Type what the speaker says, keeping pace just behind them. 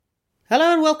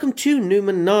Hello and welcome to Noom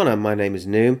and Nana. My name is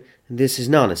Noom, and this is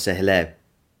Nana. Say hello.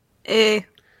 Eh.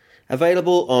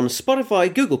 Available on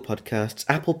Spotify, Google Podcasts,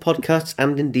 Apple Podcasts,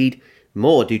 and indeed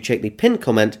more. Do check the pinned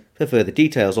comment for further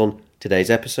details on today's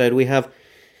episode. We have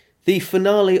the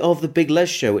finale of The Big Les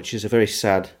Show, which is a very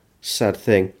sad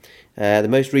thing. The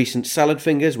most recent Salad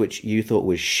Fingers, which you thought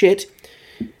was shit.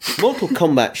 Mortal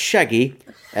Kombat Shaggy,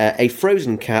 a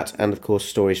frozen cat, and of course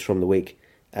stories from the week.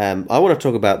 I want to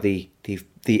talk about the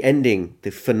ending, the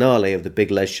finale of The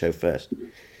Big Les Show first.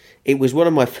 It was one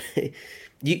of my...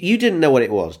 you didn't know what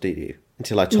it was, did you?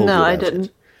 Until I told you about it. No, I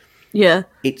didn't. Yeah.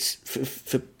 It's,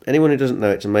 for anyone who doesn't know,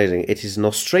 it's amazing. It is an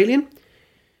Australian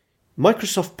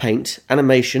Microsoft Paint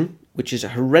animation, which is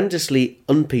horrendously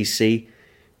un-PC,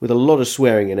 with a lot of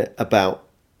swearing in it, about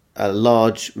a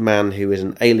large man who is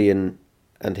an alien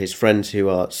and his friends who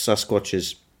are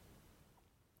Sasquatches.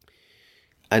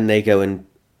 And they go and...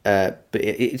 but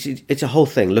it's a whole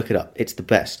thing. Look it up. It's the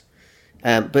best.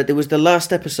 But it was the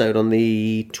last episode on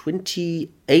the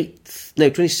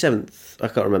 27th. I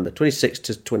can't remember. 26th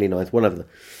to 29th.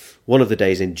 One of the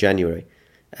days in January.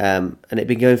 And it'd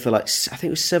been going for I think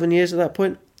it was 7 years at that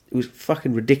point. It was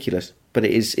fucking ridiculous. But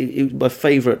it was my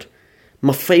favourite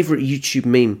YouTube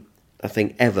meme, I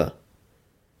think, ever.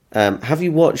 Have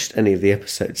you watched any of the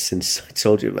episodes since I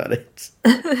told you about it?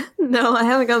 No, I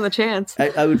haven't gotten the chance.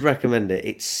 I would recommend it.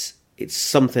 It's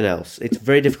something else. It's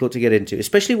very difficult to get into,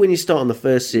 especially when you start on the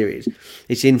first series.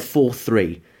 It's in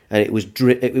 4:3, and it was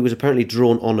apparently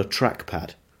drawn on a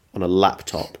trackpad on a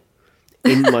laptop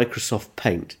in Microsoft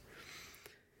Paint.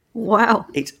 Wow,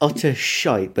 it's utter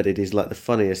shite, but it is like the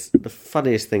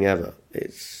funniest thing ever.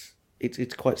 It's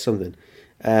quite something.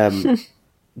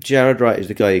 Jared Wright is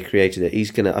the guy who created it.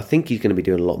 I think he's gonna be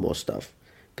doing a lot more stuff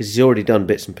because he's already done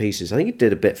bits and pieces. I think he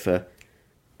did a bit for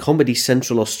Comedy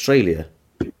Central Australia.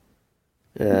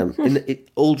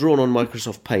 All drawn on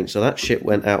Microsoft Paint. So that shit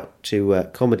went out to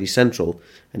Comedy Central,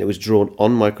 and it was drawn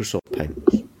on Microsoft Paint,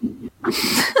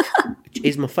 which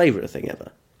is my favourite thing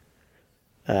ever.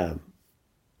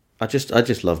 I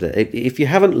just loved it. If you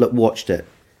haven't watched it,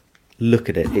 look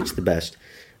at it. It's the best.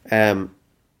 And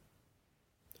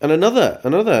another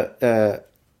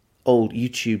old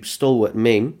YouTube stalwart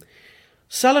meme,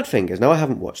 Salad Fingers. Now I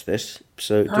haven't watched this,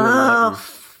 so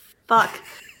fuck.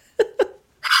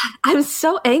 I'm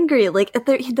so angry. Like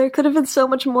there could have been so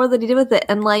much more that he did with it,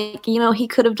 and he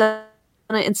could have done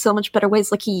it in so much better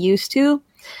ways, like he used to.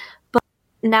 But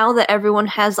now that everyone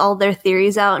has all their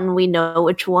theories out and we know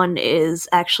which one is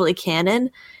actually canon,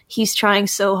 he's trying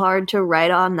so hard to write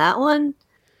on that one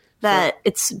that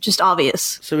it's just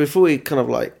obvious. So before we kind of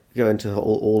go into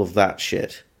all of that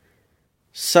shit,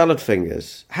 Salad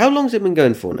Fingers, how long's it been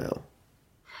going for now?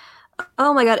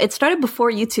 Oh my god, it started before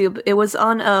YouTube. It was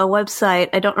on a website.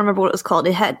 I don't remember what it was called.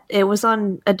 It was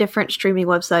on a different streaming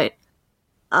website.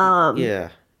 Yeah.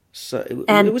 So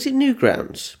was it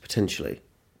Newgrounds potentially?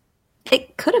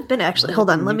 It could have been actually. Hold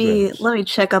on, let me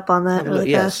check up on that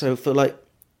really fast. So for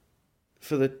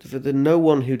the no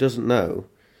one who doesn't know,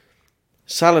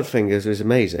 Salad Fingers is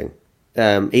amazing.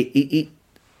 When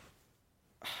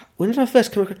did I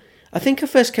first come across? I think I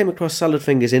first came across Salad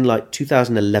Fingers in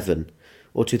 2011.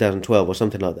 Or 2012 or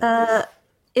something like that.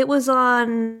 It was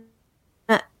on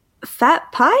Fat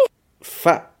Pie?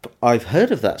 I've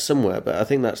heard of that somewhere, but I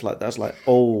think that's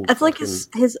old. That's like his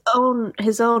own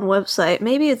website.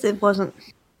 Maybe it wasn't.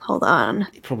 Hold on.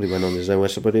 He probably went on his own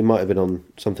website, but it might have been on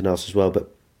something else as well. But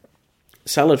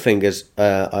Salad Fingers,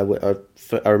 I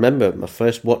remember my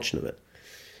first watching of it.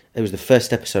 It was the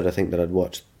first episode I think that I'd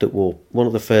watched. That was one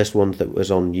of the first ones that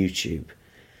was on YouTube.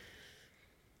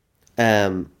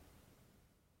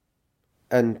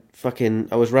 And fucking,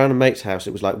 I was round a mate's house.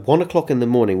 It was 1 o'clock in the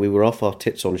morning. We were off our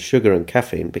tits on sugar and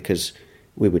caffeine because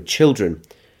we were children.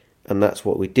 And that's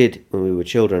what we did when we were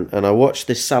children. And I watched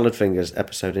this Salad Fingers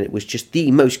episode, and it was just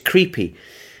the most creepy,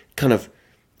 kind of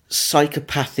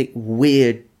psychopathic,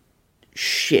 weird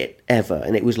shit ever.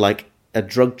 And it was like a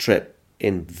drug trip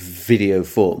in video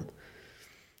form.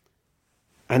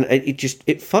 And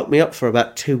it fucked me up for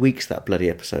about 2 weeks, that bloody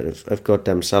episode of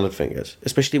goddamn Salad Fingers.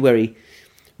 Especially where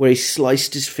he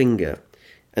sliced his finger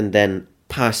and then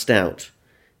passed out,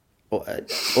 or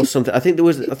something. I think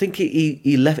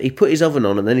he put his oven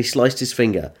on and then he sliced his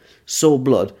finger, saw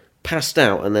blood, passed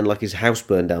out, and then his house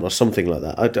burned down or something like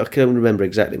that. I can't remember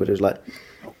exactly, but it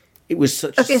was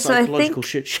such a psychological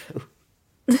shit show.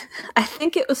 I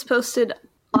think it was posted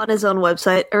on his own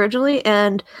website originally,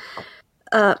 and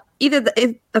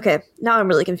okay, now I'm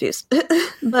really confused.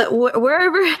 But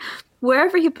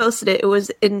wherever he posted it, it was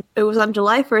on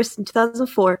July 1st in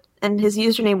 2004, and his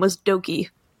username was Doki.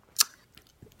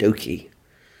 Doki.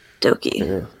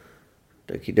 Yeah.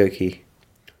 Doki Doki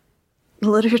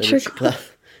Literature Club.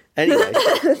 Anyway,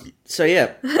 so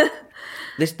yeah,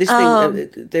 this thing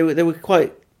they were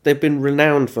quite. They've been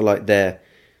renowned for like their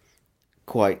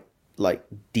quite like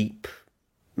deep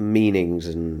meanings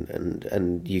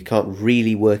and you can't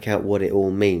really work out what it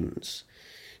all means.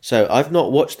 So I've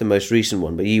not watched the most recent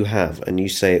one, but you have, and you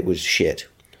say it was shit.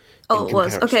 Oh, it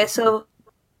was. Okay, so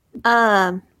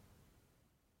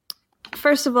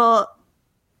first of all,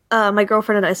 my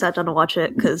girlfriend and I sat down to watch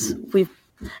it because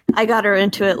I got her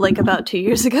into it like about 2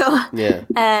 years ago. Yeah.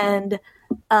 And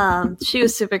she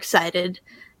was super excited.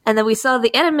 And then we saw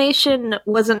the animation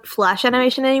wasn't flash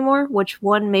animation anymore, which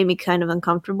one made me kind of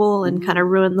uncomfortable and kind of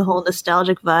ruined the whole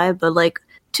nostalgic vibe. But like,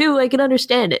 two, I can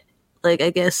understand it. Like, I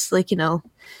guess, like, you know,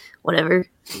 whatever.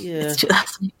 Yeah. It's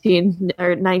 2018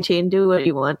 or 19. Do what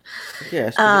you want.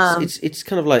 Yes, it's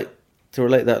kind of like, to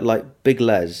relate that, like Big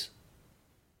Les.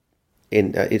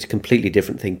 It's a completely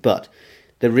different thing, but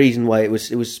the reason why it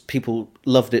was people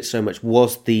loved it so much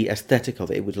was the aesthetic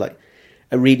of it. It was like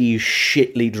a really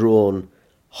shitly drawn,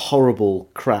 horrible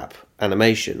crap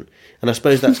animation, and I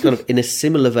suppose that's kind of in a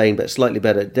similar vein, but slightly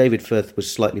better. David Firth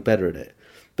was slightly better at it,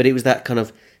 but it was that kind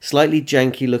of slightly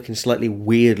janky looking, slightly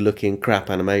weird looking crap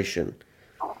animation,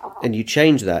 and you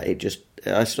change that, it just,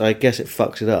 I guess it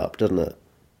fucks it up, doesn't it?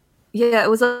 Yeah, it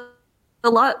was a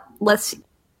lot less.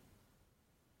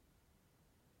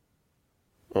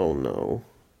 Oh no.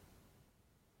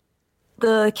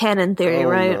 The canon theory,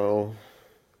 right? No.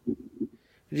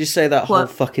 Did you say that whole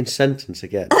fucking sentence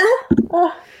again?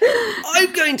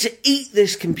 I'm going to eat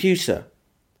this computer.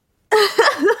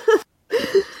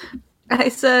 I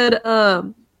said,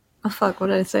 oh fuck, what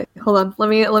did I say? Hold on, let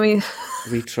me...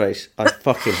 Retrace. I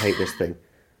fucking hate this thing.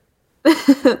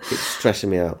 It's stressing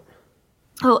me out.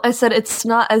 Oh, I said it's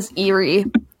not as eerie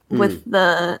with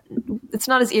it's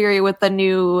not as eerie with the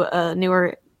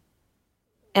newer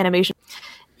animation.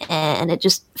 And it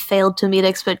just failed to meet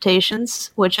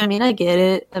expectations, which, I mean, I get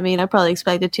it. I mean, I probably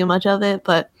expected too much of it,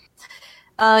 but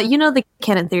you know the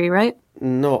canon theory, right?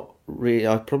 Not really.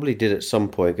 I probably did at some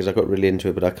point because I got really into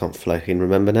it, but I can't fucking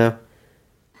remember now.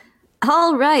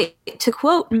 All right. To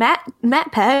quote Matt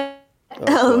Pat.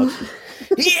 Oh,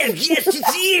 yes,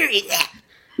 it's eerie.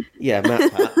 Yeah,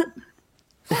 Matt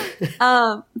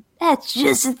Pat. That's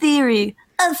just a theory.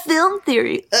 A film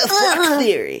theory. A fuck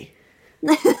theory.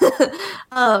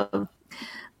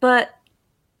 But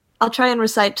I'll try and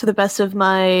recite to the best of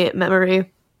my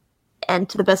memory and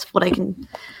to the best of what I can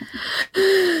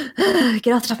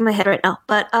get off the top of my head right now.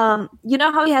 But you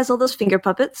know how he has all those finger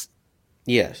puppets?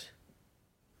 Yes.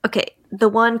 Okay, the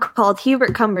one called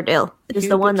Hubert Cumberdale is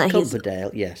the one that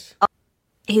Cumberdale, yes.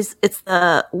 It's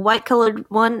the white colored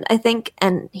one, I think,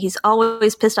 and he's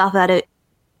always pissed off at it.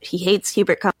 He hates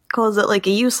Hubert calls it like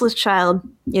a useless child,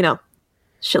 you know.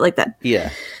 Shit like that. Yeah.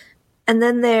 And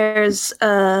then there's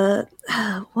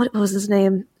what was his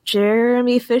name?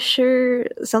 Jeremy Fisher,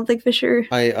 something Fisher.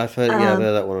 I've heard I've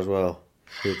heard that one as well.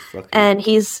 And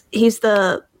he's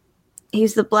the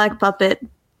black puppet,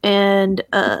 and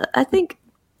I think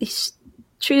he's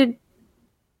treated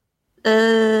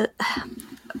oh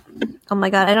my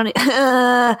god, I don't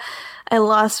I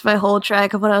lost my whole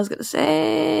track of what I was gonna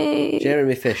say.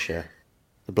 Jeremy Fisher.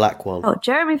 The black one. Oh,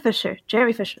 Jeremy Fisher,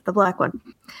 the black one.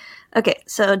 Okay,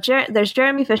 so there's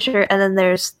Jeremy Fisher, and then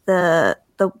there's the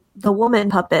woman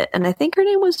puppet, and I think her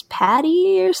name was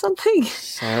Patty or something.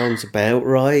 Sounds about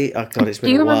right. Oh god, it's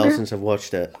been a while since I've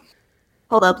watched it.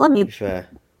 Hold up, let me. To be fair.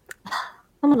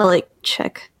 I'm gonna like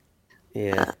check.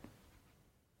 Yeah.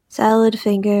 Salad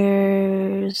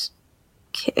Fingers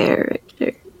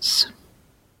characters.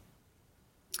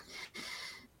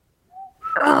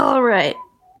 All right.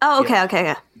 Oh, okay,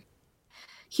 okay.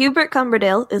 Hubert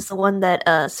Cumberdale is the one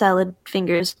that Salad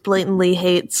Fingers blatantly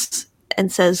hates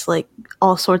and says like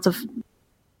all sorts of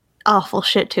awful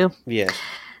shit to. Yeah.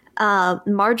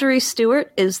 Marjorie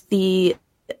Stewart is the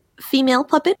female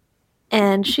puppet,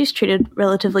 and she's treated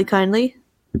relatively kindly.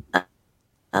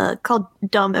 Called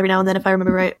dumb every now and then, if I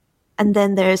remember right. And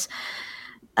then there's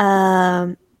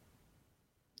Jeremy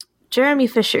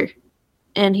Fisher,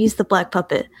 and he's the black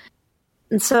puppet.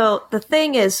 And so the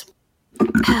thing is,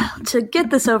 to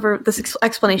get this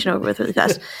explanation over with really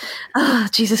fast. Oh,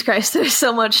 Jesus Christ, there's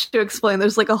so much to explain.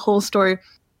 There's like a whole story.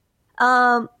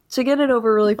 To get it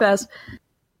over really fast,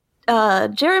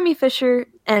 Jeremy Fisher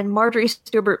and Marjorie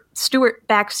Stewart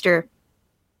Baxter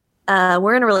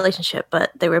were in a relationship,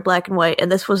 but they were black and white,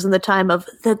 and this was in the time of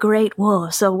the Great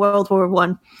War, so World War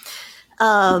One.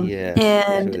 And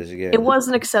it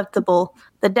wasn't acceptable.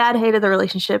 The dad hated the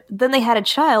relationship. Then they had a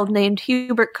child named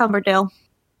Hubert Cumberdale,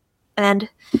 and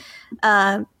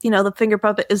the finger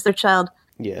puppet is their child.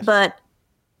 Yes. But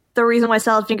the reason why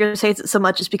Salad Fingers hates it so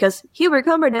much is because Hubert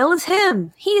Cumberdale is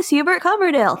him. He's Hubert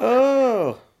Cumberdale.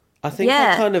 Oh, I think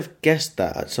Yeah. I kind of guessed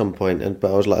that at some point,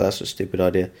 but I was like, that's a stupid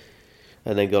idea.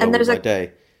 And then got on with my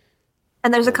day.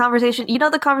 And there's a conversation. You know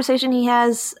the conversation he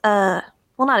has? Well,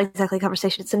 not exactly a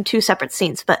conversation. It's in two separate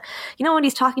scenes. But you know when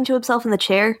he's talking to himself in the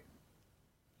chair?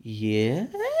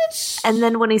 Yes? And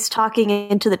then when he's talking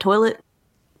into the toilet?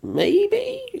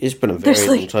 Maybe? It's been a very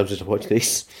long time since I watched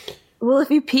these. Well, if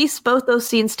you piece both those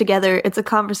scenes together, it's a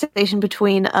conversation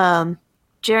between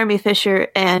Jeremy Fisher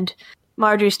and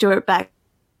Marjorie Stewart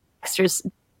Baxter's,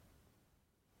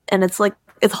 and it's like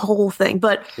it's a whole thing.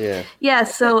 But yeah,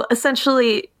 so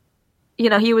essentially, you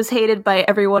know, he was hated by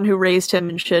everyone who raised him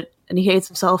and shit, and he hates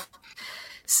himself.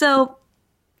 So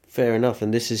fair enough,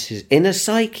 and this is his inner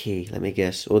psyche, let me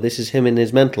guess, or this is him in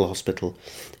his mental hospital,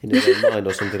 in his own mind,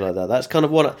 or something like that. That's kind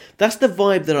of that's the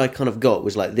vibe that I kind of got,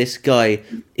 was like, this guy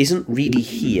isn't really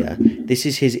here. This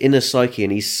is his inner psyche,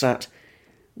 and he's sat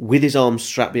with his arms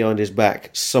strapped behind his back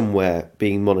somewhere,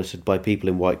 being monitored by people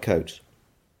in white coats.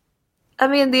 I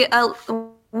mean,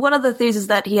 one of the theories is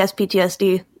that he has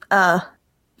PTSD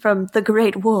from the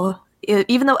Great War.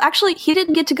 Even though, actually, he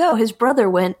didn't get to go. His brother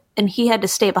went, and he had to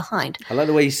stay behind. I like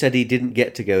the way he said he didn't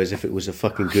get to go, as if it was a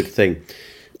fucking good thing.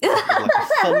 Like a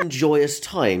fun, joyous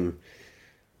time.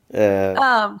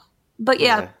 But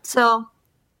yeah, so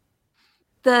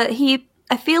I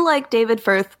feel like David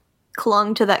Firth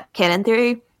clung to that canon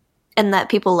theory, and that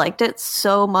people liked it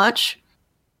so much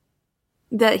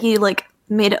that he like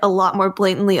made it a lot more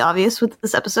blatantly obvious with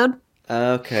this episode.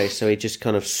 Okay, so he just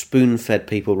kind of spoon-fed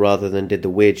people rather than did the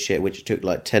weird shit, which took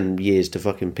like 10 years to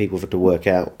fucking people to work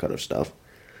out kind of stuff.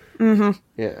 Mm-hmm.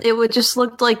 Yeah. It would just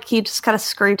looked like he just kind of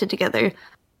scraped it together.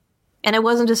 And it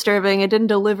wasn't disturbing. It didn't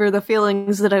deliver the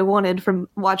feelings that I wanted from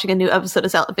watching a new episode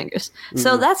of Salad Fingers.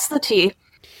 So that's the tea.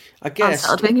 I guess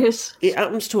Salad Fingers. It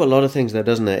happens to a lot of things though,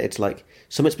 doesn't it? It's like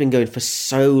something's been going for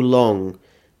so long,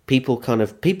 people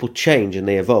change and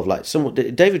they evolve. Like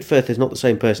David Firth is not the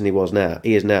same person he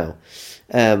is now,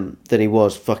 than he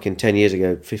was fucking 10 years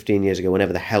ago, 15 years ago,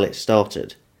 whenever the hell it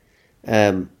started.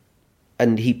 And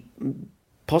he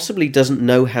possibly doesn't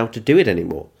know how to do it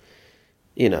anymore,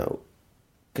 you know,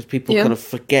 because people kind of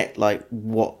forget like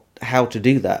how to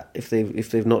do that if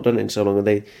they've not done it in so long, and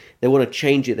they want to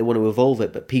change it, they want to evolve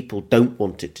it, but people don't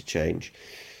want it to change,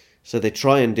 so they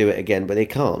try and do it again, but they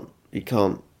can't. You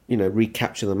can't, you know,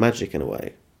 recapture the magic in a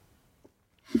way.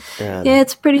 Yeah,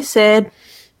 it's pretty sad.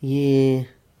 Yeah,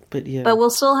 but yeah. But we'll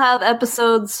still have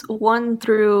episodes 1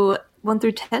 through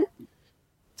 10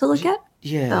 to look at.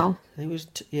 Yeah, so. It was.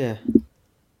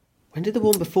 When did the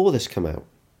one before this come out?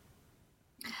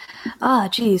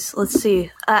 Geez, let's see.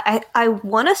 I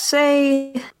want to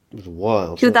say It was a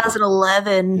while.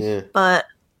 2011, but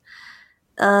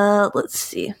let's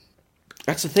see.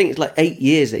 That's the thing. It's like 8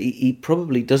 years. He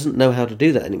probably doesn't know how to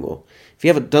do that anymore. If you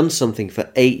haven't done something for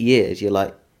 8 years, you're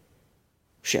like,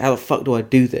 shit, how the fuck do I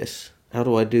do this? How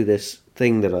do I do this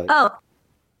thing that I... Oh,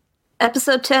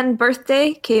 episode 10,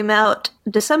 Birthday, came out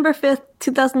December 5th,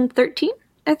 2013,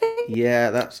 I think?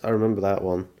 Yeah, I remember that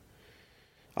one.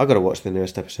 I've got to watch the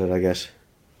newest episode, I guess.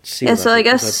 See yeah, so I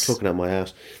guess... I'm talking out my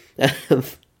house.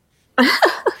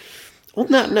 On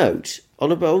that note, on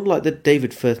like the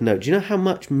David Firth note, do you know how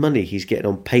much money he's getting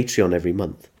on Patreon every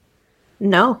month?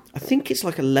 No. I think it's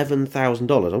like $11,000. I'm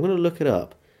going to look it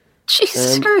up.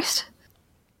 Jesus Christ.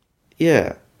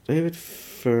 Yeah, David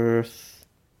Firth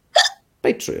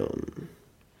Patreon.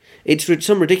 It's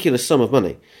some ridiculous sum of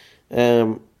money.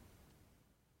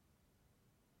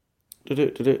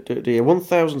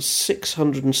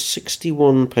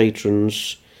 1,661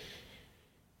 patrons.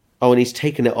 Oh, and he's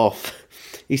taken it off.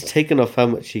 He's taken off how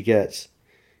much he gets.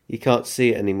 You can't see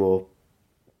it anymore.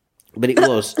 But it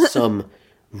was some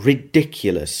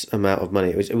ridiculous amount of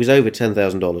money. It was over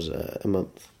 $10,000 a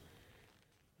month.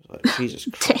 Like, Jesus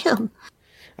Christ. Damn.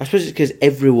 I suppose it's because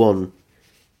everyone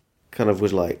kind of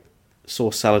was like,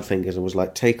 saw Salad Fingers and was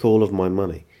like, take all of my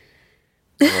money.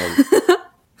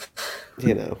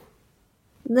 You know.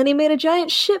 And then he made a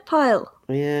giant shit pile.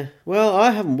 Yeah. Well,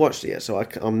 I haven't watched it yet, so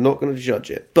I'm not going to judge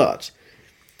it. But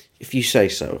if you say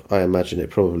so, I imagine it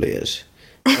probably is.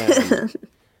 Have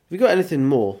you got anything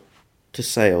more to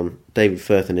say on David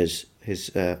Firth and his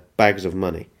bags of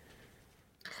money?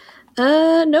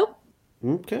 Nope.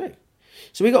 Okay.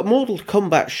 So we got Mortal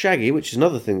Kombat Shaggy, which is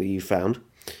another thing that you found.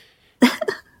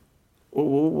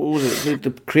 What was it?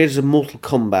 The creators of Mortal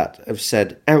Kombat have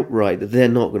said outright that they're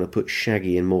not going to put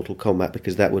Shaggy in Mortal Kombat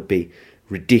because that would be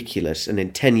ridiculous, and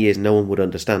in 10 years no one would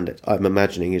understand it. I'm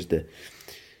imagining is the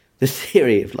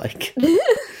theory of like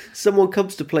someone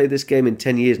comes to play this game in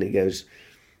 10 years and it goes,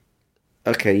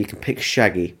 okay, you can pick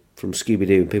Shaggy from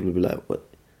Scooby-Doo, and people will be like,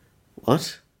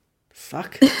 what?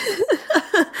 Fuck?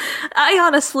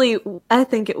 I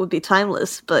think it would be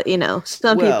timeless, but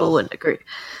some people wouldn't agree.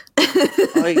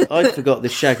 I forgot the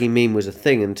Shaggy meme was a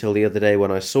thing until the other day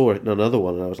when I saw it in another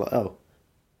one, and I was like,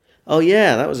 oh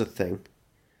yeah, that was a thing.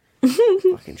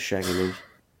 Fucking Shaggy memes.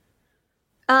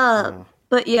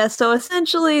 But yeah, so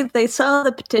essentially they saw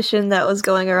the petition that was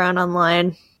going around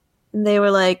online, and they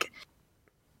were like,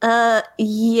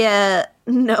 yeah,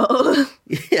 no.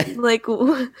 Yeah. Like,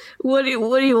 what do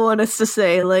you want us to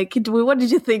say? Like, what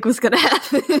did you think was going to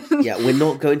happen? Yeah, we're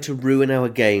not going to ruin our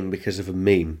game because of a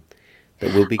meme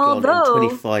that will be gone in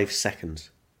 25 seconds.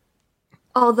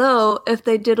 Although, if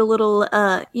they did a little,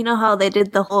 you know how they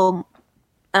did the whole,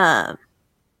 oh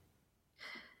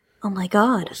my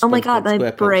god,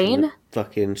 my brain.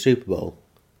 Fucking Super Bowl.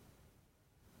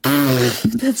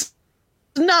 That's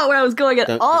not where I was going at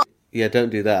all. Yeah, don't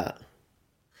do that.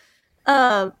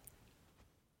 Oh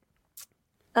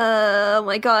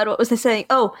my god, what was I saying?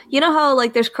 Oh, you know how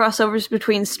like there's crossovers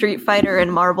between Street Fighter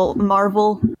and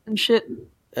Marvel and shit?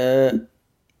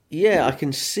 Yeah, I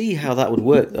can see how that would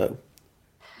work though.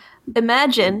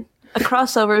 Imagine a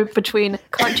crossover between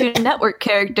Cartoon Network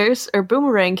characters or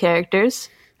Boomerang characters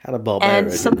Hanna-Barbera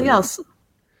and something else.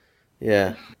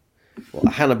 Yeah.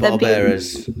 Well,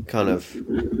 Hanna-Barbera's kind of...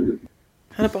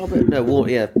 Hanna-Barbera... No, well,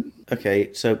 yeah.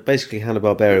 Okay, so basically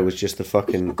Hanna-Barbera was just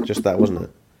just that, wasn't it?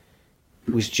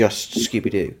 It was just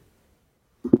Scooby-Doo.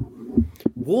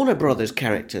 Warner Brothers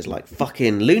characters like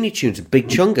fucking Looney Tunes and Big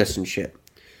Chungus and shit.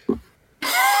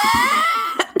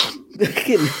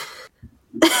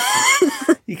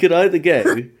 You could either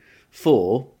go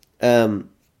for...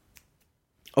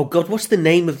 oh god, what's the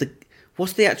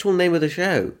actual name of the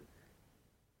show?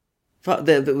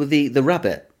 The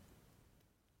rabbit.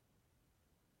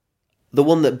 The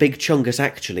one that Big Chungus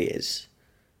actually is.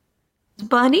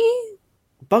 Bunny?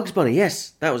 Bugs Bunny,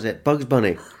 yes, that was it. Bugs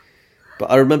Bunny.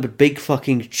 But I remember Big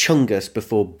fucking Chungus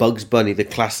before Bugs Bunny, the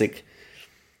classic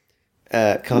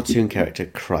cartoon character.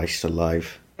 Christ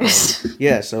alive.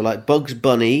 Yeah, so like Bugs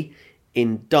Bunny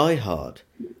in Die Hard.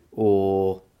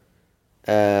 Or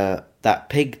that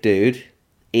pig dude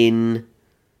in...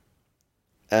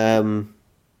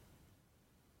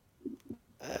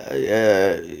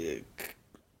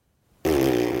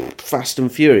 Fast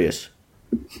and Furious.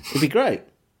 It'd be great.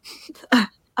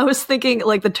 I was thinking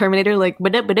like the Terminator, like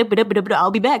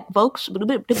I'll be back, folks.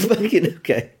 Fucking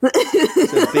okay. So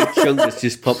Big Chungus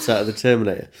just pops out of the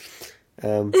Terminator.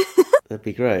 That'd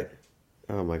be great.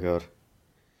 Oh my god.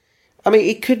 I mean,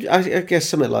 it could. I guess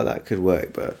something like that could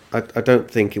work, but I don't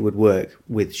think it would work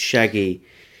with Shaggy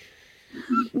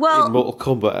in Mortal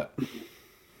Kombat.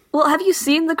 Well, have you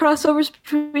seen the crossovers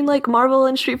between like Marvel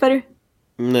and Street Fighter?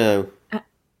 No.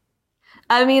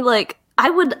 I mean, like, I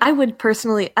would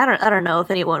personally, I don't know if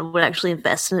anyone would actually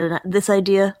invest in this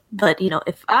idea, but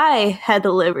if I had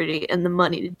the liberty and the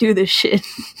money to do this shit,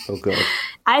 oh god,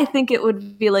 I think it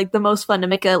would be like the most fun to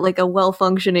make a well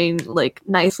functioning, like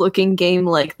nice looking game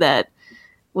like that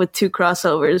with two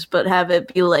crossovers, but have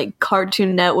it be like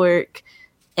Cartoon Network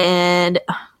and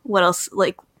what else,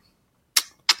 like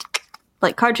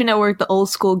Cartoon Network, the old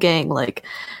school gang, like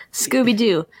Scooby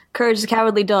Doo, Courage the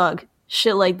Cowardly Dog,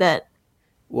 shit like that.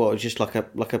 Well, just like a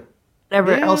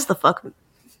whatever else the fuck.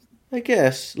 I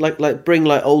guess like bring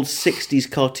like old 60s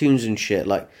cartoons and shit,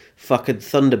 like fucking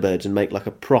Thunderbirds, and make like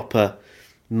a proper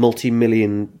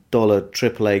multi-million-dollar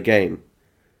AAA game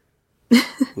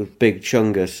with Big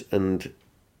Chungus and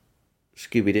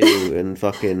Scooby Doo and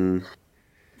fucking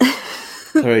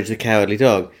Courage the Cowardly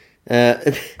Dog.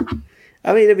 I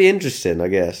mean, it'd be interesting, I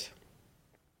guess.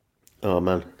 Oh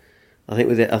man, I think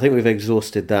we've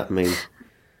exhausted that meme.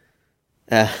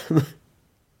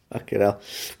 Fucking hell.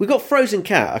 We've got Frozen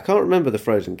Cat. I can't remember the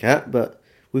Frozen Cat, but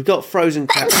we've got Frozen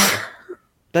Cat.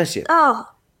 Bless you. Oh.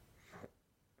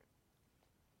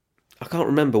 I can't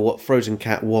remember what Frozen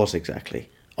Cat was exactly.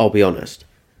 I'll be honest.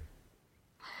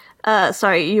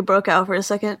 Sorry, you broke out for a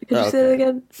second. Could you say that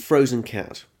again? Frozen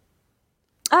Cat.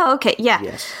 Oh, okay, yeah.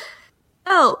 Yes.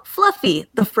 Oh, Fluffy,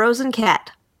 the frozen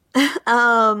cat.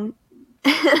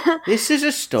 This is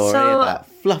a story about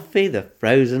Fluffy the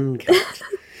frozen cat.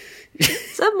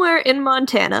 Somewhere in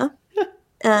Montana,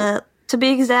 to be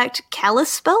exact,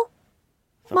 Kalispell?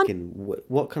 Fucking,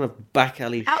 what kind of back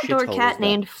alley outdoor shithole cat is that?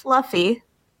 named Fluffy.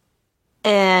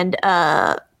 And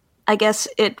I guess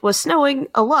it was snowing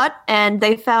a lot, and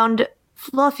they found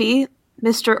Fluffy,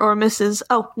 Mr. or Mrs.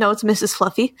 Oh, no, it's Mrs.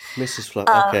 Fluffy. Mrs.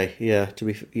 Fluffy, okay, yeah,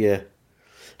 yeah.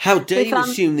 How dare you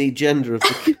assume the gender of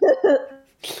the...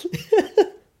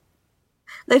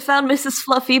 They found Mrs.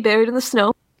 Fluffy buried in the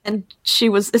snow. and she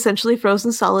was essentially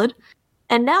frozen solid.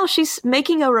 And now she's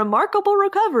making a remarkable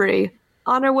recovery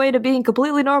on her way to being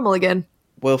completely normal again.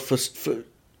 Well,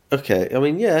 okay, I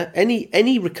mean, yeah,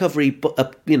 any recovery,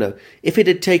 if it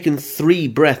had taken 3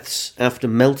 breaths after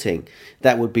melting,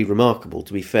 that would be remarkable,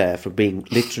 to be fair, for being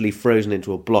literally frozen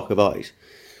into a block of ice.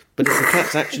 But if the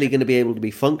cat's actually going to be able to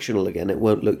be functional again, it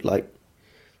won't look like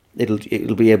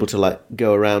it'll be able to like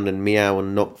go around and meow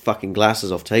and knock fucking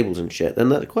glasses off tables and shit. Then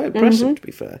that's quite impressive, to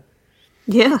be fair.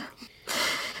 Yeah.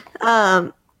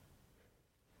 I'm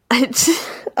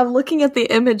looking at the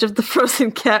image of the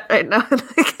frozen cat right now.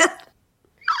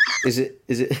 Is it?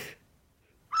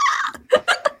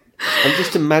 I'm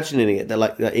just imagining it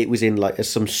that it was in like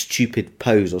some stupid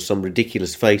pose or some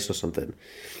ridiculous face or something.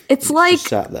 It's like just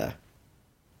sat there.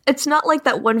 It's not like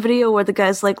that one video where the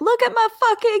guy's like, "Look at my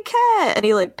fucking cat," and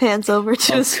he like pans over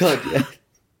to his. God, yeah.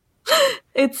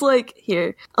 It's like,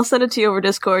 here, I'll send it to you over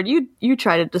Discord. You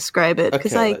try to describe it.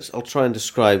 Okay, I'll try and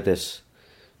describe this.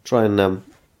 Try and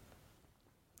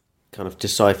kind of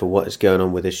decipher what is going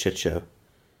on with this shit show.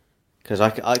 Because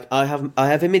I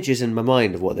have images in my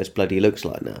mind of what this bloody looks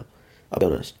like now. I'll be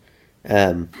honest.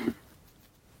 It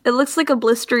looks like a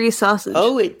blistery sausage.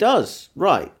 Oh, it does.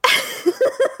 Right.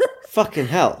 Fucking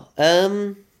hell.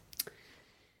 It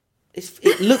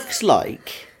looks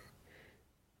like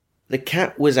the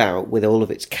cat was out with all of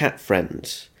its cat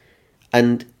friends,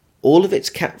 and all of its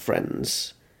cat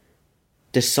friends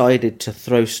decided to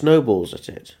throw snowballs at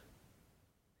it.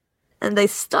 And they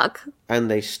stuck. And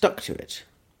they stuck to it.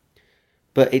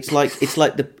 But it's like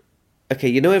the... Okay,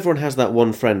 you know everyone has that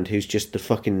one friend who's just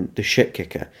the shit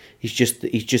kicker. He's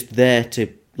just there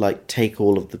to, like, take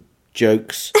all of the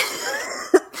jokes.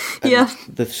 And yeah.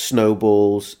 the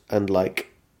snowballs and,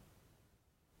 like...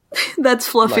 That's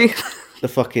Fluffy. Like, the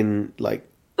fucking, like,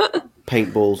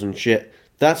 paintballs and shit.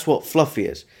 That's what Fluffy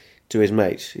is to his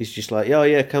mates. He's just like, oh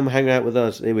yeah, come hang out with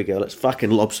us. Here we go. Let's fucking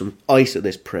lob some ice at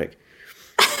this prick.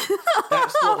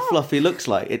 That's what Fluffy looks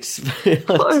like. It's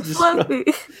Poor Fluffy.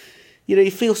 You know,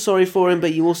 you feel sorry for him,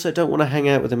 but you also don't want to hang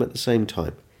out with him at the same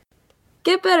time.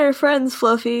 Get better friends,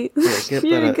 Fluffy. Yeah,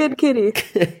 You're a good kitty.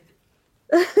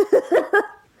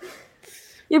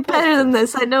 You're better than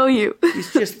this, I know you.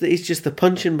 He's just the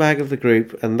punching bag of the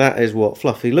group, and that is what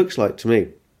Fluffy looks like to me.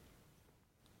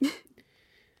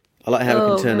 I like how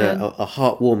we can turn a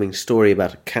heartwarming story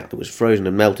about a cat that was frozen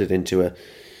and melted into a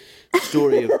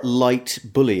story of light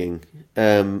bullying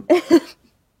that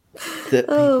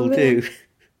people do.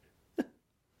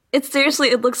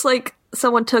 It looks like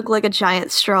someone took like a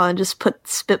giant straw and just put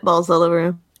spitballs all over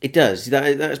him. It does.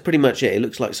 That's pretty much it. It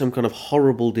looks like some kind of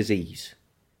horrible disease.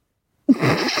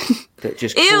 That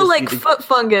just ew, like foot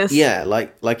fungus. Yeah,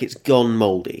 like it's gone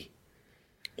mouldy.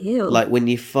 Ew. Like when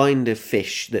you find a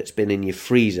fish that's been in your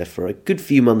freezer for a good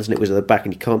few months and it was at the back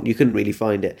and you couldn't really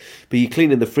find it, but you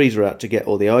clean the freezer out to get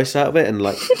all the ice out of it, and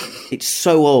like it's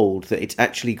so old that it's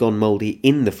actually gone mouldy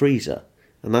in the freezer,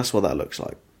 and that's what that looks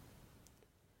like.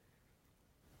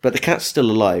 But the cat's still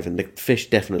alive and the fish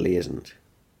definitely isn't.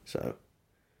 So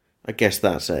I guess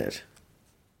that's it.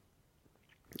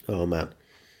 Oh man.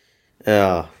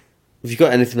 Have you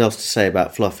got anything else to say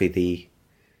about Fluffy, the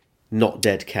not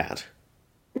dead cat?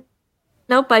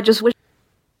 Nope, I just wish...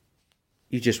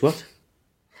 You just what?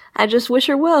 I just wish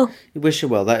her well. You wish her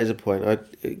well, that is a point.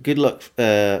 Good luck,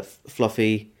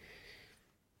 Fluffy.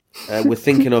 We're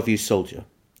thinking of you, soldier.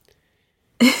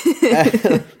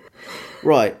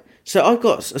 Right, so I've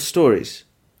got stories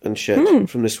and shit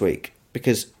from this week,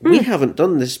 because we haven't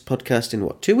done this podcast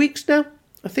in, 2 weeks now,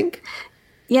 I think?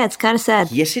 Yeah, it's kind of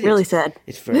sad. Yes, it really is. Sad.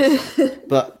 It's very sad.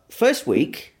 But first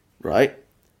week, right,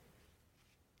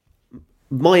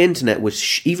 my internet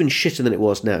was even shitter than it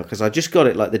was now, because I just got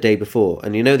it like the day before,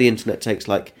 and you know the internet takes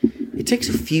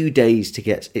a few days to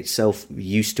get itself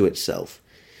used to itself.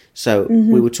 So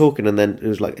we were talking, and then it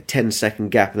was like a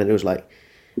 10-second gap, and then it was like,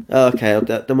 oh, okay,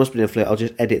 there must be a flip. I'll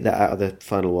just edit that out of the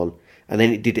final one. And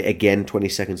then it did it again 20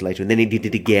 seconds later, and then it did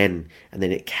it again, and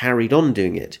then it carried on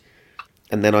doing it.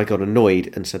 And then I got annoyed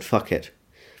and said, fuck it.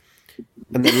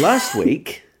 And then last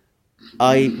week,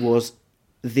 I was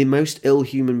the most ill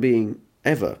human being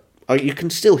ever. You can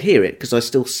still hear it, because I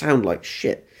still sound like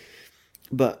shit.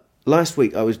 But last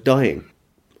week, I was dying.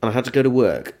 And I had to go to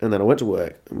work. And then I went to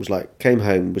work and came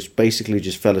home, was basically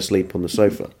just fell asleep on the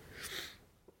sofa.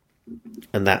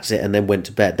 And that's it. And then went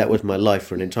to bed. That was my life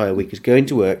for an entire week, is going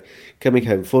to work, coming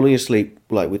home, falling asleep,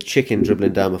 with chicken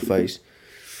dribbling down my face.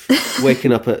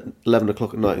 Waking up at 11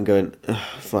 o'clock at night and going,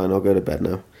 fine, I'll go to bed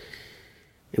now.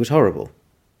 It was horrible.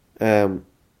 So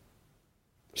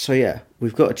yeah,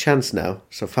 we've got a chance now,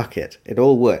 so fuck it. It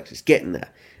all works. It's getting there.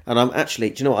 And I'm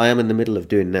actually, do you know what I am in the middle of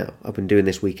doing now? I've been doing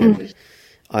this weekend.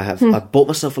 I bought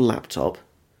myself a laptop,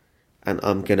 and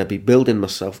I'm going to be building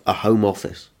myself a home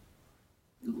office.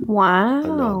 Wow. I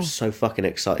know, I'm so fucking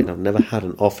excited. I've never had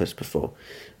an office before.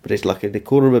 But it's like in the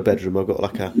corner of my bedroom, I've got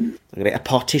I'm going to get a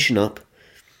partition up,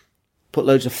 put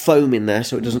loads of foam in there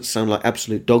so it doesn't sound like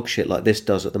absolute dog shit like this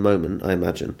does at the moment, I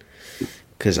imagine.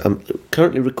 Because I'm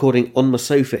currently recording on my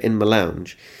sofa in my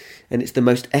lounge, and it's the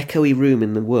most echoey room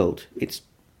in the world. It's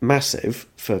massive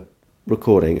for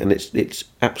recording, and it's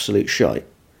absolute shite.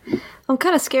 I'm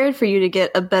kind of scared for you to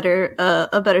get a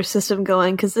better system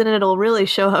going, because then it'll really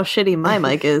show how shitty my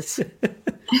mic is.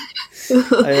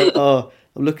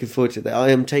 I'm looking forward to that. I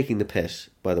am taking the piss,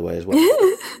 by the way, as well.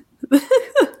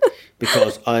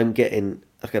 Because I'm getting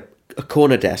like a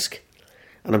corner desk,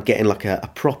 and I'm getting like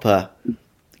a proper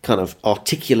kind of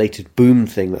articulated boom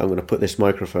thing that I'm going to put this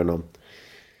microphone on.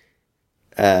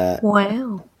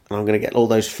 Wow. And I'm going to get all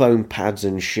those foam pads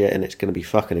and shit, and it's going to be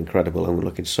fucking incredible. I'm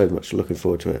looking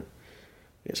forward to it.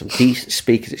 Get some decent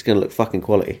speakers. It's going to look fucking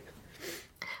quality.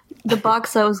 The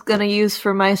box I was going to use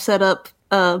for my setup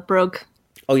broke.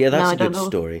 Oh yeah, that's a good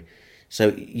story.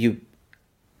 So you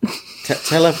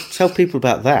tell people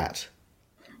about that.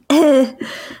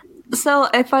 So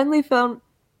I finally found.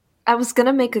 I was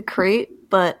gonna make a crate,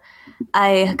 but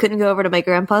I couldn't go over to my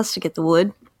grandpa's to get the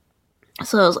wood.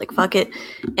 So I was like, fuck it.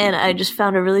 And I just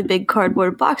found a really big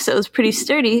cardboard box that was pretty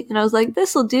sturdy. And I was like,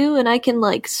 this'll do. And I can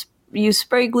like use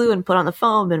spray glue and put on the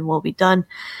foam and we'll be done.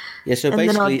 Yeah, so and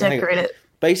basically, then I'll decorate it.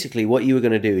 Basically, what you were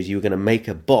going to do is you were going to make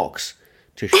a box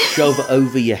to shove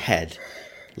over your head.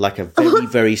 Like a very,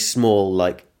 very small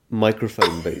like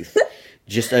microphone booth.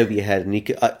 Just over your head. And you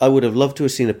could, I would have loved to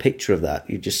have seen a picture of that.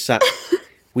 You just sat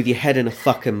with your head in a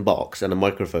fucking box and a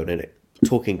microphone in it.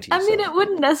 Talking to yourself. I mean, it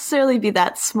wouldn't necessarily be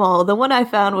that small. The one I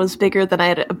found was bigger than I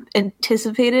had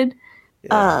anticipated.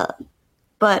 Yeah.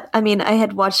 But, I mean, I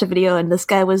had watched a video and this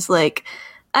guy was like,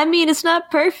 I mean, it's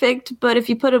not perfect, but if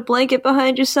you put a blanket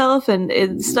behind yourself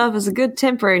and stuff is a good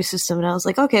temporary system. And I was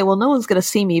like, okay, well, no one's going to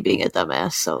see me being a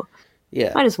dumbass, so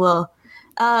yeah, might as well.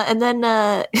 And then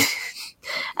I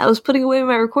was putting away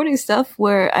my recording stuff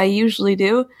where I usually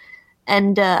do.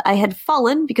 And I had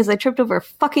fallen because I tripped over a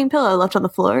fucking pillow left on the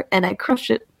floor, and I crushed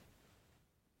it.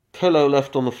 Pillow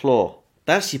left on the floor.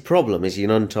 That's your problem, is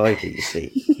you're untidy, you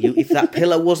see. If that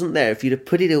pillow wasn't there, if you'd have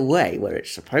put it away where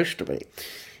it's supposed to be,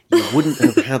 you wouldn't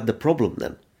have had the problem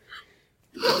then.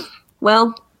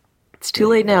 Well, it's too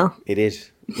late now. It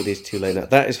is. It is too late now.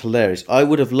 That is hilarious. I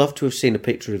would have loved to have seen a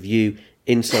picture of you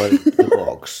inside the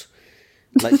box.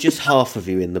 Like, just half of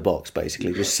you in the box,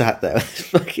 basically, just sat there.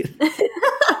 Fucking...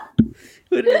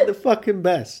 It would have been the fucking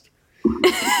best.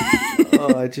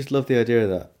 Oh, I just love the idea of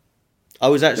that. I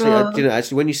was actually,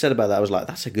 actually, when you said about that, I was like,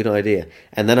 that's a good idea.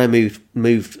 And then I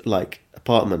moved like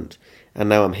apartment, and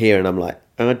now I'm here, and I'm like,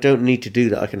 I don't need to do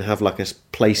that. I can have like a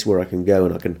place where I can go,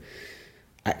 and I can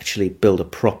actually build a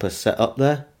proper setup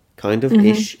there, kind of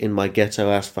ish, in my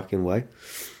ghetto ass fucking way.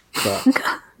 But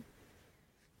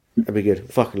that'd be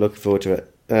good. Fucking looking forward to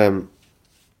it.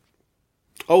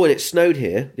 Oh, and it snowed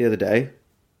here the other day.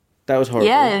 That was horrible,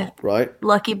 yeah, right?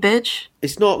 Lucky bitch.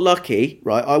 It's not lucky,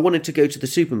 right? I wanted to go to the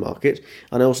supermarket,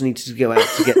 and I also needed to go out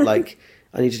to get like,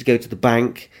 I needed to go to the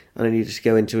bank, and I needed to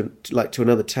go into to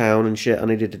another town and shit. I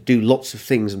needed to do lots of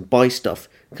things and buy stuff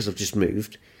because I've just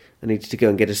moved. I needed to go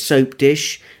and get a soap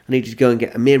dish. I needed to go and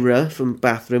get a mirror from the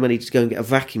bathroom. I needed to go and get a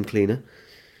vacuum cleaner.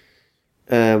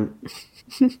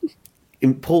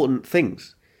 Important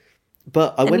things.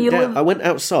 But I went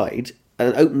outside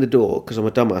and opened the door because I'm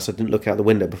a dumbass. I didn't look out the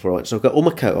window before. So I've got all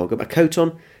my coat on. I've got my coat on,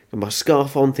 got my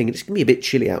scarf on, thinking it's going to be a bit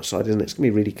chilly outside, isn't it? It's going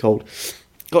to be really cold.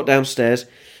 Got downstairs,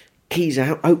 keys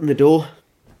out, opened the door.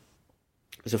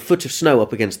 There's a foot of snow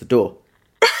up against the door.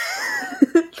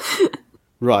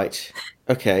 Right.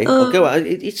 Okay. I'll go out.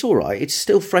 It's all right. It's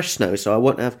still fresh snow, so I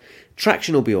won't have...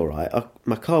 Traction will be all right.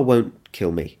 My car won't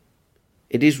kill me.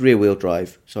 It is rear-wheel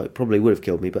drive, so it probably would have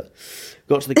killed me, but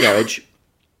got to the garage...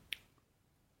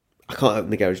 I can't open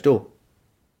the garage door.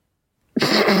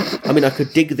 I mean, I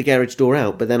could dig the garage door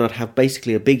out, but then I'd have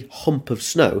basically a big hump of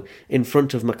snow in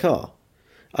front of my car.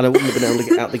 And I wouldn't have been able to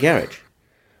get out the garage.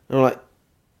 And I'm like,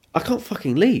 I can't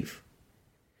fucking leave.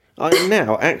 I am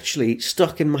now actually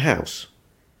stuck in my house.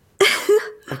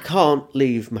 I can't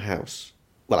leave my house.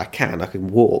 Well, I can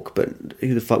walk, but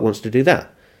who the fuck wants to do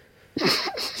that?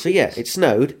 So yeah, it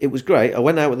snowed. It was great. I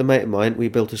went out with a mate of mine. We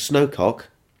built a snowcock.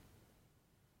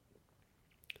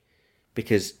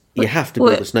 Because you have to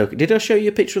build a snowcock. Did I show you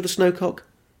a picture of the snowcock?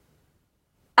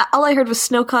 All I heard was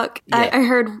snowcock. Yeah. I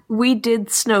heard we did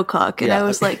snowcock, and I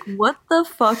was like, what the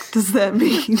fuck does that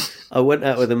mean? I went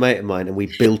out with a mate of mine and we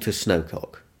built a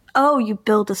snowcock. Oh, you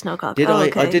build a snowcock. Did oh, I?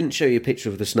 Okay. I didn't show you a picture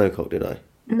of the snowcock, did I?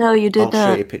 No, you did I'll show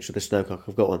not. you a picture of the snowcock.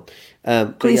 I've got one.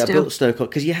 But Please yeah, I do. built a snowcock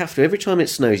because you have to. Every time it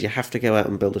snows, you have to go out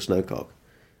and build a snowcock.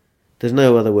 There's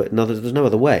no other way. No, there's no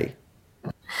other way.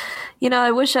 You know,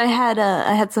 I wish I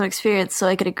had some experience so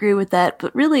I could agree with that.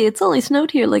 But really, it's only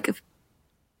snowed here like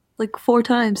 4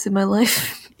 times in my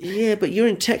life. Yeah, but you're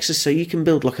in Texas, so you can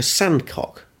build like a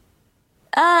sandcock.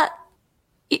 Like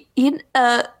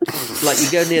Like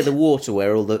you go near the water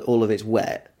where all of it's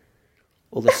wet,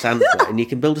 all the sand's wet, and you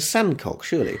can build a sandcock.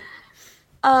 Surely.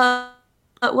 well,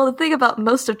 the thing about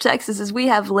most of Texas is we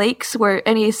have lakes where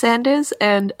any sand is,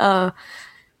 and that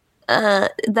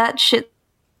shit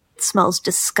smells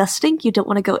disgusting. You don't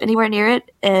want to go anywhere near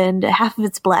it, and half of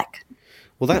it's black.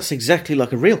 Well, that's exactly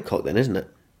like a real cock, then, isn't it?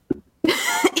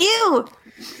 Ew!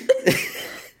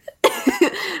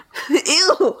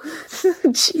 Ew!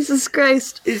 Jesus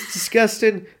Christ. It's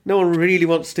disgusting. No one really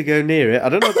wants to go near it. I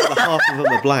don't know about the half of them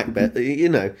are black, but you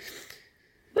know,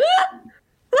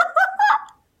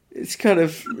 it's kind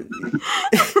of.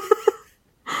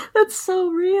 That's so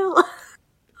real.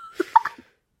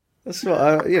 That's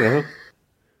what makes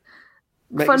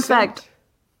Fun sense. fact.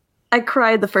 I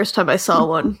cried the first time I saw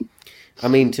one. I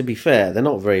mean, to be fair, they're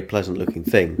not very pleasant-looking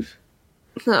things.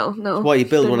 No. Why you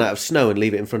build They're one not. out of snow and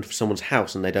leave it in front of someone's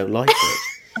house and they don't like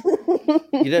it?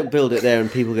 You don't build it there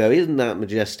and people go, "Isn't that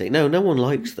majestic?" No one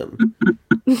likes them.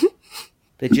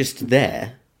 They're just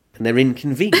there and they're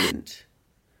inconvenient.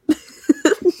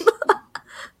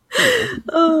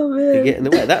 Oh, man. They get in the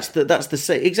way. That's the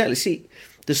same. Exactly. See,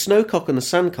 the snowcock and the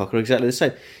sandcock are exactly the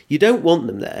same. You don't want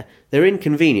them there. They're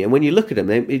inconvenient. And when you look at them,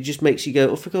 it just makes you go,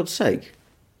 "Oh, for God's sake!"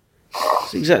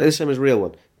 It's exactly the same as a real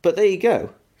one. But there you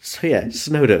go. So yeah, it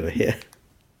snowed over here.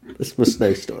 That's my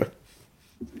snow story.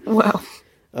 Wow.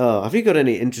 Oh, have you got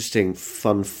any interesting,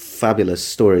 fun, fabulous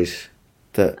stories?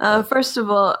 That First of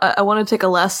all, I want to take a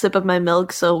last sip of my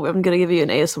milk, so I'm going to give you an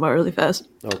ASMR really fast.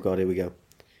 Oh God, here we go.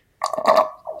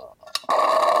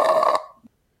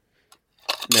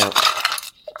 Now,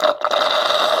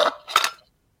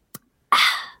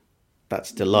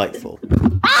 that's delightful.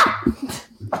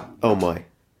 Oh my!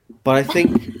 But I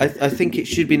think it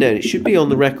should be known. It should be on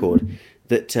the record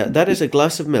that that is a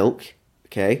glass of milk,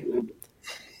 okay,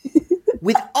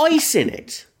 with ice in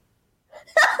it.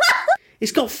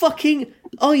 It's got fucking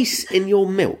ice in your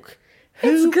milk.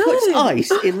 Who It's good. puts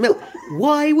ice in milk?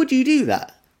 Why would you do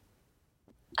that?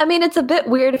 I mean, it's a bit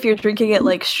weird if you're drinking it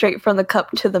like straight from the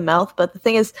cup to the mouth, but the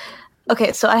thing is,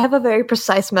 okay, so I have a very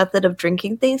precise method of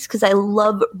drinking things because I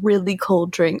love really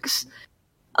cold drinks.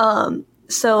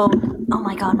 So, oh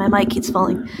my god, my mic keeps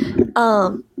falling.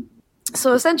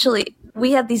 So essentially,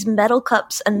 we have these metal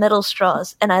cups and metal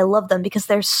straws, and I love them because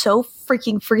they're so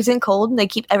freaking freezing cold, and they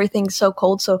keep everything so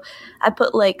cold. So I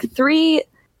put like three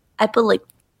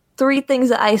things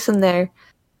of ice in there,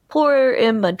 pour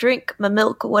in my drink, my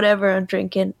milk, whatever I'm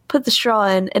drinking, put the straw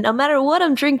in, and no matter what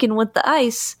I'm drinking with the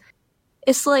ice,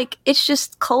 it's like it's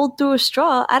just cold through a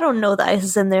straw. I don't know the ice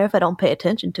is in there if I don't pay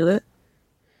attention to it.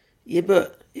 Yeah,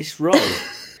 but it's wrong.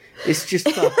 It's just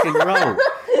fucking wrong.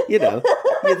 You know,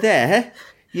 you're there.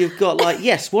 You've got like,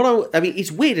 yes, I mean,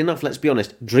 it's weird enough, let's be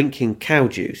honest, drinking cow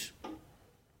juice.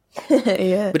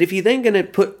 Yeah. But if you're then going to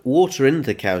put water into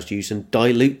the cow juice and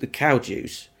dilute the cow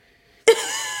juice,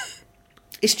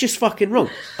 it's just fucking wrong.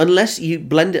 Unless you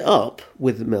blend it up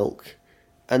with milk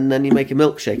and then you make a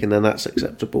milkshake and then that's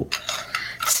acceptable.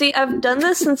 See, I've done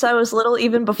this since I was little,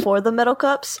 even before the metal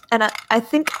cups, and I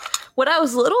think when I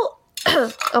was little,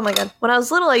 oh my god, when I was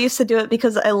little, I used to do it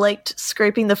because I liked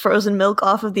scraping the frozen milk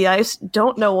off of the ice.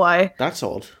 Don't know why. That's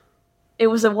odd. It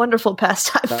was a wonderful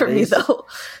pastime That for me, is- though.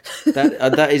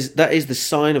 That is the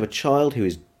sign of a child who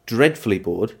is dreadfully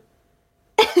bored.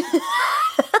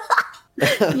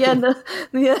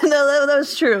 That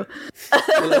was true.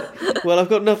 Well, I've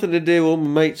got nothing to do. All my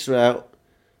mates are out.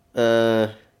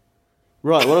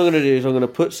 Right, what I'm going to do is I'm going to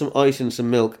put some ice in some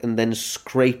milk and then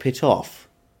scrape it off.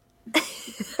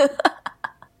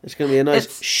 It's going to be a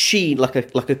nice sheen, like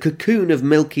a cocoon of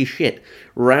milky shit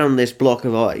round this block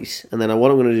of ice. And then what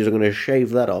I'm going to do is I'm going to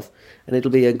shave that off. And it'll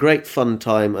be a great fun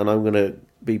time and I'm going to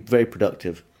be very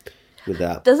productive with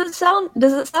that. Does it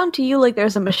sound to you like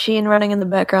there's a machine running in the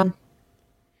background?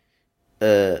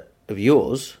 Of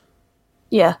yours?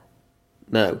 Yeah.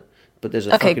 No. But there's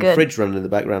a Okay, fucking good. fridge running in the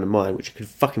background of mine, which I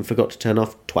fucking forgot to turn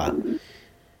off, twat.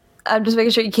 I'm just making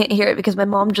sure you can't hear it because my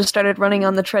mom just started running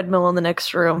on the treadmill in the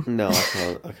next room. No,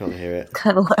 I can't hear it.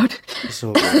 Kind of loud. It's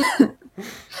all good.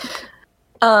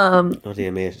 Oh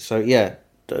dear me. So yeah,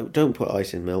 don't put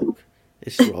ice in milk.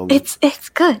 It's wrong. It's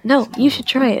good. No, you should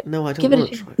try it. No, I don't Give it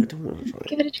want a to try it. I don't want to try it.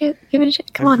 Give it a chance. Give it a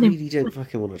chance. Come on, I now. really don't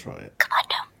fucking want to try it. Come on,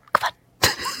 now.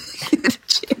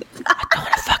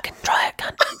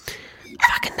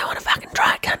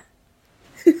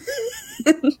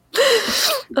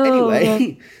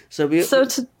 Anyway, so we... So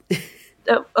to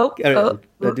Carry on.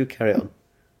 No, do carry on.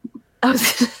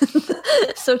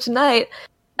 So tonight,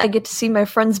 I get to see my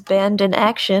friend's band in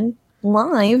action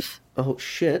live. Oh,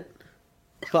 shit.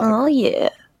 Fuck. Oh, yeah.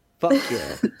 Fuck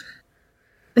yeah.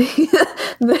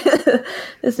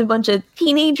 There's a bunch of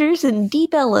teenagers in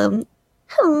Deep Ellum.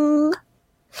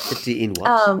 In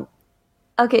what?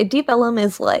 Okay, Deep Ellum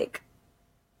is like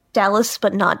Dallas,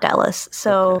 but not Dallas.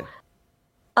 So,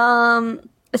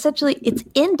 essentially, it's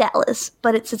in Dallas,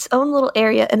 but it's its own little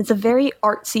area, and it's a very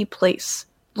artsy place.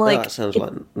 Like, that sounds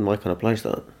like my kind of place,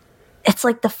 that. It's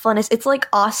like the funnest. It's like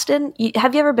Austin.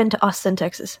 Have you ever been to Austin,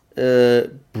 Texas?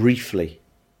 Briefly.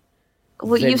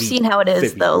 Well, you've seen how it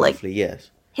is, though. Briefly, like,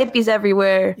 yes. Hippies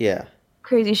everywhere. Yeah.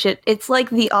 Crazy shit. It's like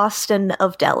the Austin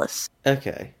of Dallas.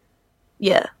 Okay.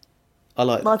 Yeah. I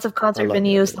like Lots of concert like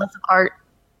venues, lots of art.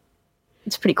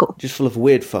 It's pretty cool. Just full of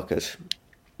weird fuckers.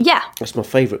 Yeah. That's my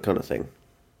favourite kind of thing.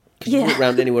 Because you walk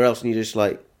around anywhere else and you just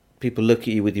like, people look at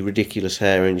you with your ridiculous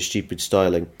hair and your stupid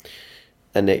styling.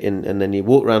 And then you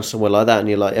walk around somewhere like that and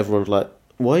you're like, everyone's like,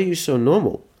 why are you so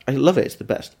normal? I love it. It's the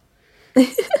best.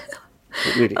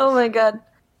 It really Oh my god.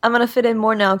 I'm gonna fit in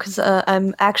more now because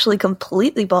I'm actually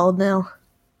completely bald now.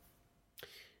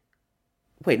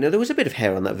 Wait, no, there was a bit of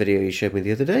hair on that video you showed me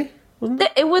the other day, wasn't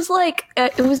there? It was like,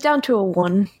 it was down to a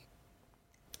 1.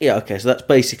 Yeah, okay, so that's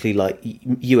basically like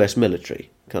US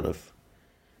military, kind of.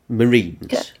 Marines.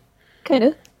 Yeah. Kind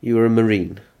of. You were a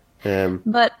Marine.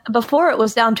 But before it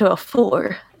was down to a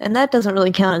 4, and that doesn't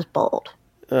really count as bald.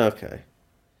 Okay.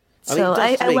 I So mean, it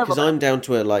does to me, leveled because up. I'm down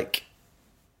to like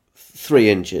 3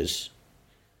 inches.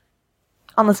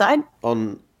 On the side?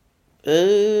 On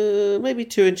maybe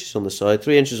 2 inches on the side,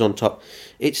 3 inches on top.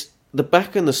 It's the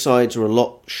back and the sides are a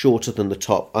lot shorter than the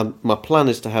top. My plan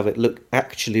is to have it look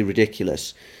actually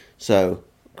ridiculous, so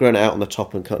growing it out on the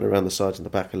top and cutting around the sides and the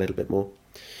back a little bit more.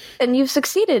 And you've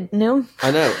succeeded, Noom.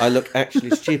 I know I look actually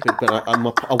stupid, but I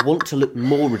want to look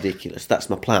more ridiculous. That's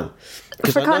my plan.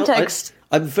 For context,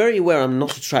 I'm very aware I'm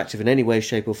not attractive in any way,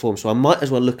 shape, or form, so I might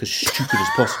as well look as stupid as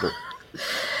possible.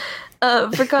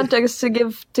 For context, to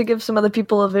give some other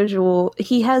people a visual,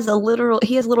 he has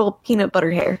little peanut butter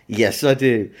hair. Yes, I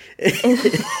do.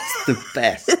 It's the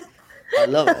best. I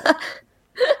love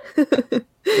it.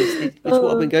 It's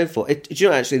what I've been going for. Do you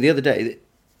know, actually,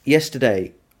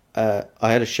 yesterday, I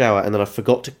had a shower and then I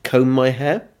forgot to comb my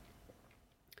hair.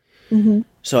 Mm-hmm.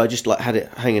 So I just like had it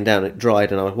hanging down, it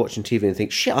dried, and I was watching TV and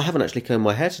think, shit, I haven't actually combed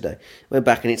my hair today. Went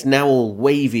back and it's now all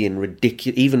wavy and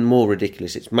ridiculous, even more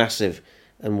ridiculous. It's massive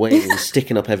and wavy and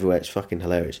sticking up everywhere. It's fucking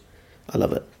hilarious. I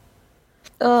love it.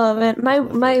 Oh man,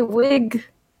 my wig.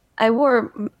 I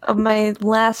wore my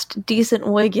last decent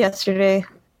wig yesterday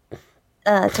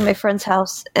to my friend's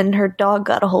house, and her dog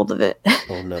got a hold of it.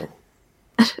 Oh no.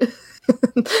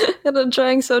 And I'm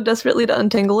trying so desperately to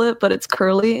untangle it, but it's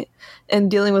curly, and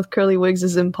dealing with curly wigs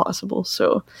is impossible.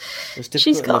 So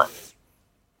she's gone.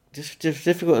 Just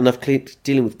difficult enough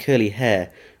dealing with curly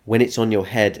hair when it's on your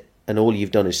head and all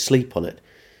you've done is sleep on it.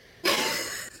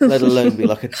 Let alone be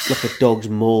like a dog's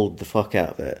mauled the fuck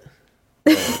out of it.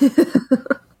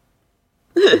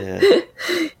 Yeah.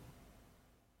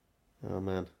 Oh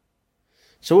man.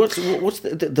 So what's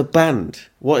the band?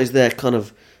 What is their kind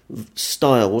of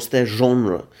style? What's their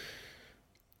genre?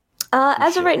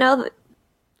 As of right now,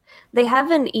 they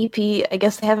have an EP. I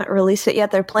guess they haven't released it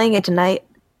yet. They're playing it tonight.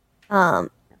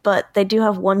 But they do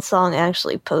have one song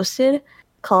actually posted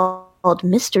called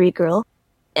Mystery Girl.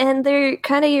 And they're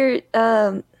kind of your,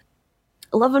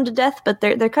 love them to death, but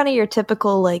they're kind of your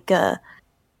typical, like, a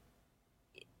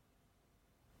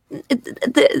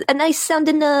nice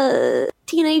sounding,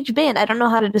 teenage band. I don't know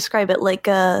how to describe it. Like,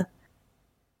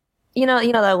 you know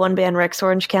that one band, Rex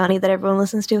Orange County, that everyone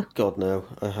listens to? God, no.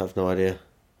 I have no idea.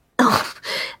 Oh,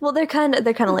 well, they're kind of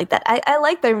like that. I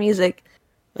like their music.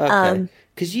 Okay.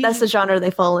 That's the genre they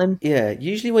fall in. Yeah,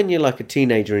 usually when you're like a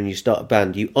teenager and you start a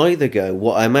band, you either go,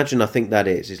 what I think that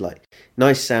is like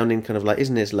nice sounding, kind of like,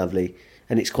 isn't this lovely?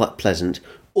 And it's quite pleasant.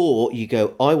 Or you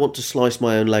go, I want to slice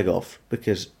my own leg off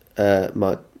because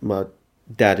my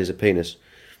dad is a penis.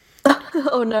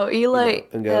 Oh no, Eli.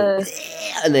 And go,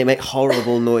 and they make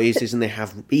horrible noises and they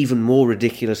have even more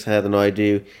ridiculous hair than I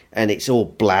do. And it's all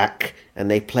black and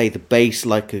they play the bass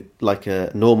like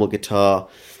a normal guitar.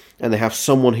 And they have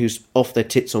someone who's off their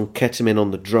tits on ketamine on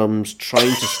the drums,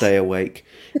 trying to stay awake.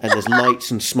 And there's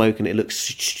lights and smoke, and it looks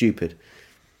stupid.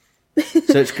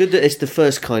 So it's good that it's the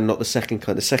first kind, not the second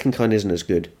kind. The second kind isn't as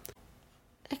good.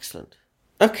 Excellent.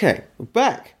 Okay, we're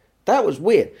back. That was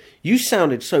weird. You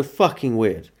sounded so fucking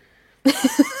weird.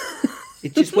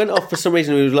 It just went off for some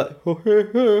reason. It was like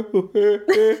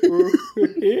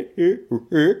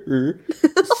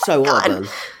so odd, man.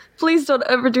 Please don't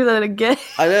ever do that again.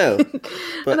 I know.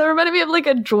 But that reminded me of like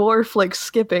a dwarf like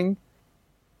skipping.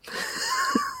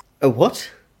 A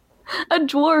what? A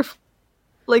dwarf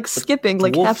like skipping,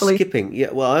 like Dwarf happily. skipping.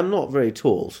 Yeah, well, I'm not very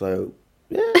tall, so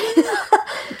yeah,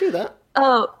 I do that.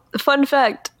 Oh, fun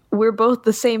fact: we're both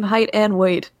the same height and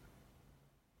weight.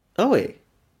 Are we?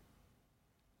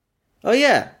 Oh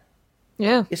yeah.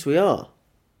 Yeah, Yes, we are.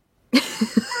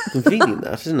 Convenient,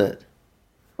 that, isn't it?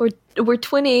 we're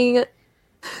twinning.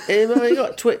 Have I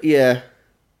got Yeah.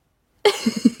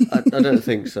 I don't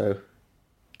think so.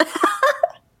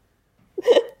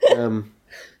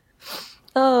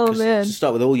 Oh man. To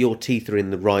start with, all your teeth are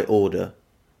in the right order.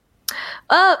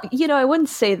 I wouldn't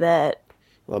say that.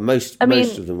 Well, most mean-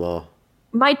 of them are.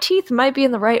 My teeth might be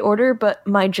in the right order, but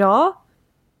my jaw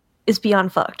is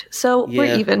beyond fucked. So Yeah.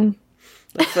 we're even.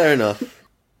 That's fair enough.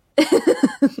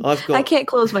 I've got I can't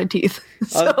close my teeth.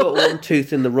 So. I've got one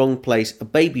tooth in the wrong place, a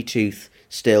baby tooth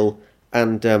still,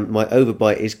 and my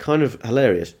overbite is kind of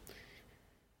hilarious.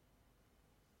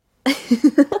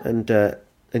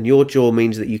 And your jaw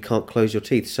means that you can't close your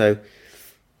teeth. So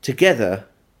together,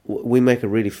 we make a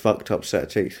really fucked up set of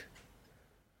teeth.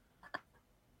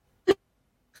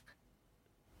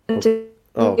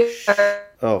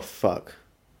 Oh fuck!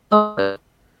 Oh,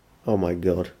 Oh my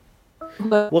god!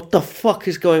 What the fuck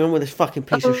is going on with this fucking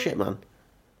piece of shit, man?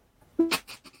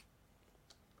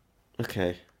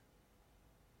 Okay.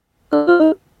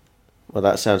 Well,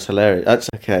 that sounds hilarious. That's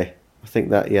okay. I think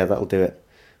that'll do it.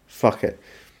 Fuck it.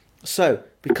 So,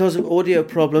 because of audio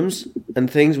problems and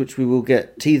things, which we will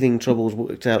get teething troubles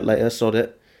worked out later, sod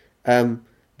it,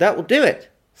 that will do it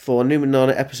for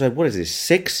Numenana episode, what is this,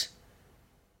 6?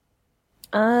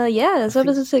 Yeah, it's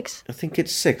episode 6. I think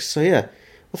it's 6, so yeah.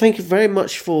 Well, thank you very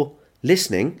much for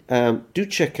listening. Do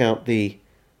check out the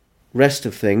rest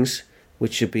of things,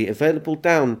 which should be available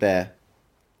down there.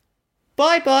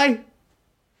 Bye-bye!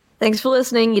 Thanks for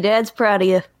listening. Your dad's proud of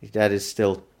you. Your dad is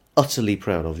still utterly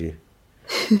proud of you.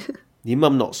 Your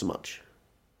mum, not so much.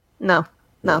 No.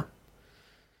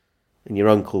 And your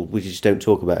uncle, we just don't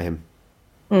talk about him.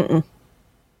 Mm-mm.